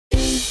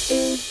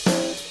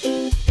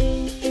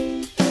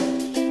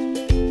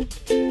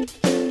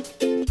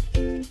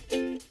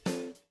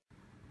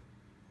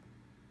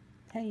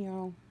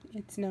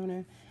It's known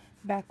as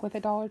Back with a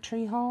Dollar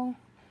Tree haul.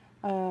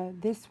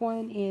 This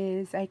one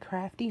is a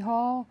crafty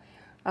haul,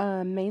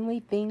 mainly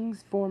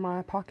things for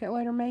my pocket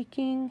letter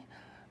making.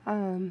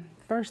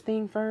 First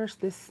thing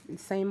first, this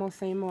same old,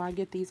 I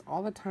get these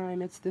all the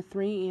time. It's the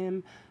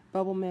 3M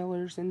bubble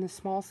mailers in the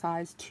small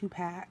size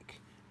 2-pack.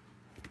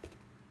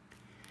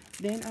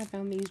 Then I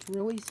found these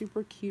really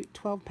super cute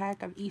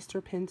 12-pack of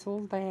Easter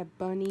pencils. They have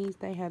bunnies,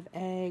 they have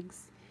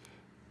eggs,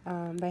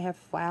 they have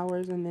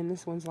flowers, and then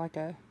this one's like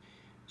a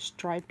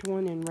striped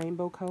one in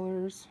rainbow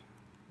colors.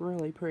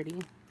 Really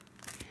pretty.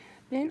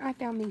 Then I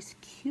found these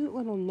cute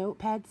little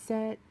notepad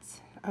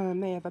sets.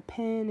 They have a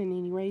pen and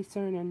an eraser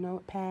and a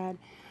notepad.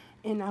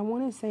 And I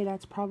want to say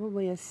that's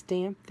probably a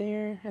stamp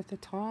there at the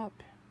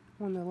top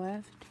on the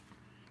left.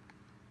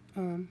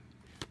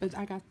 But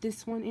I got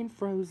this one in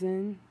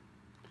Frozen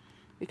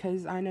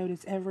because I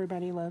noticed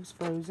everybody loves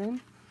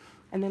Frozen.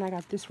 And then I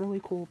got this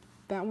really cool,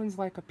 that one's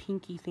like a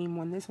pinky theme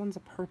one. This one's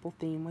a purple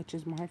theme, which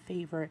is my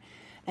favorite.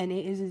 And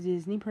it is a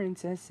Disney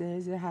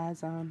princesses. It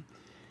has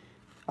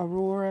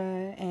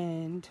Aurora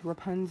and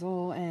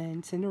Rapunzel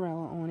and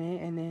Cinderella on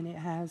it. And then it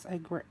has a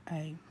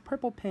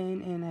purple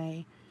pen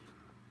and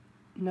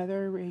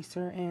another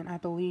eraser. And I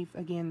believe,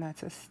 again,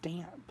 that's a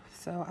stamp.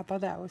 So I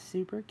thought that was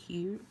super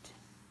cute.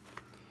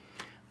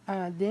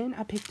 Then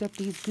I picked up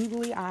these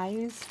googly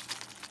eyes.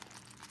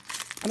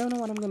 I don't know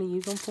what I'm going to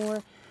use them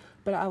for,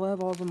 but I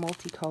love all the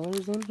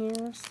multicolors in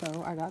here,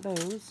 so I got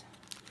those.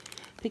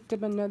 Picked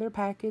up another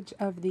package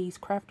of these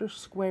Crafter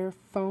Square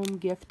foam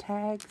gift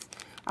tags.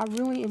 I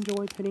really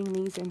enjoy putting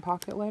these in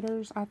pocket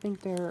letters. I think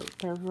they're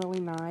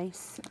really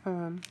nice,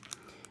 and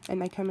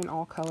they come in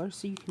all colors,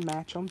 so you can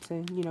match them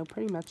to, you know,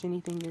 pretty much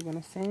anything you're going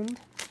to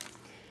send.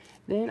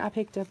 Then I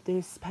picked up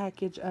this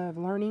package of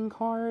learning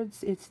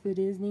cards. It's the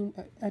Disney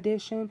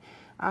edition.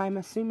 I'm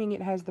assuming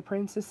it has the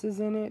princesses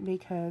in it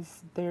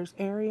because there's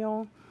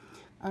Ariel.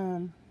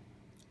 And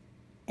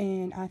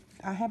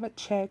I haven't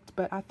checked,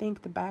 but I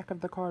think the back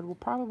of the card will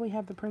probably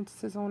have the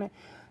princesses on it.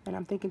 And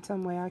I'm thinking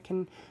some way I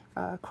can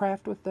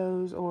craft with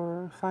those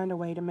or find a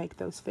way to make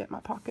those fit my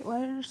pocket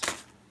letters.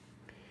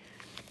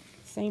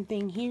 Same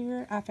thing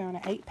here. I found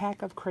an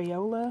 8-pack of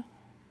Crayola.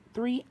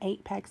 3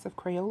 8-packs of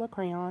Crayola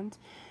crayons,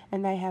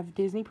 and they have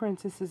Disney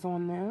princesses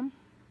on them.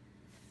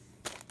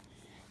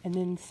 And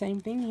then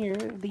same thing here.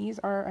 These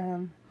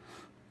are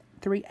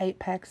 3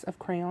 8-packs of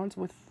crayons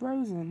with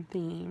Frozen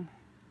theme.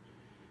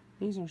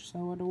 These are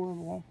so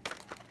adorable.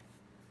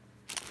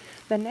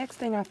 The next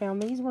thing I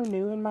found, these were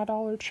new in my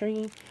Dollar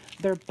Tree.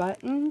 They're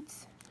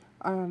buttons,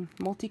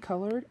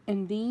 multicolored,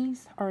 and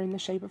these are in the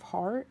shape of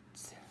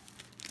hearts.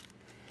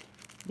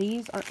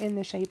 These are in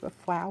the shape of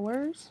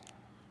flowers.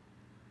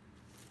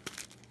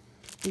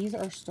 These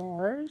are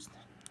stars.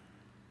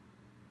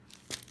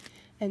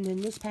 And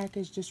then this pack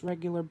is just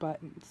regular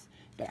buttons.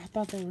 But I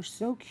thought they were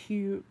so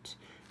cute.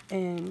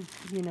 And,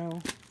 you know,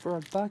 for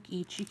 $1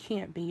 each, you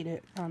can't beat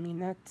it. I mean,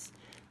 that's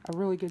a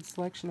really good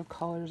selection of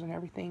colors and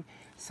everything.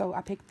 So I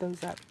picked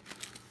those up.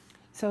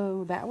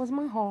 So that was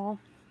my haul.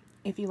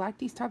 If you like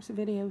these types of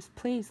videos,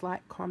 please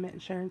like,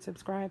 comment, share, and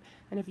subscribe.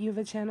 And if you have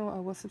a channel, I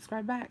will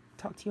subscribe back.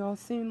 Talk to you all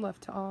soon. Love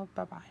to all.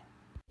 Bye-bye.